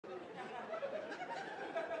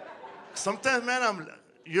Sometimes, man,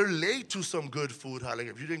 you're late to some good food. Like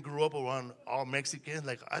if you didn't grow up around all Mexican,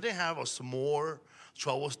 like I didn't have a s'more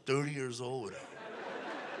till I was 30 years old.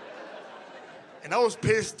 And I was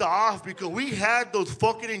pissed off because we had those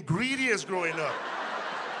fucking ingredients growing up.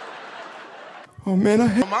 Oh man,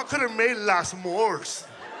 My mom could have made las s'mores.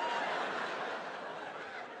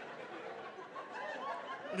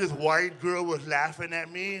 This white girl was laughing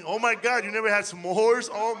at me. Oh my God, you never had s'mores?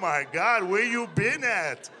 Oh my God, where you been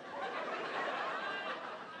at?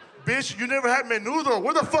 Bitch, you never had menudo.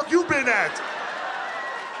 Where the fuck you been at?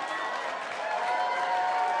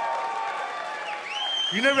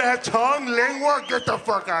 You never had tongue, lengua? Get the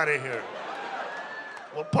fuck out of here.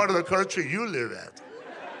 What part of the country you live at?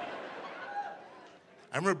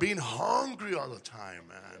 I remember being hungry all the time,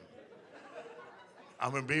 man. I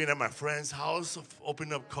remember being at my friend's house,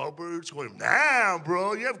 opening up cupboards, going, damn,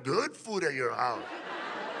 bro, you have good food at your house.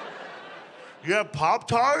 You have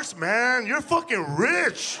Pop-Tarts? Man, you're fucking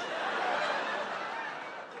rich.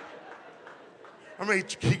 I mean,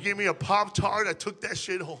 he gave me a Pop-Tart. I took that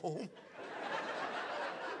shit home.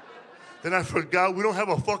 Then I forgot we don't have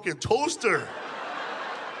a fucking toaster.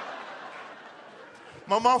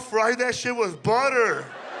 My mom fried that shit with butter.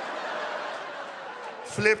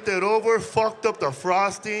 Flipped it over, fucked up the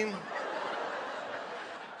frosting.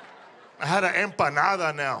 I had an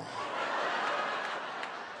empanada now.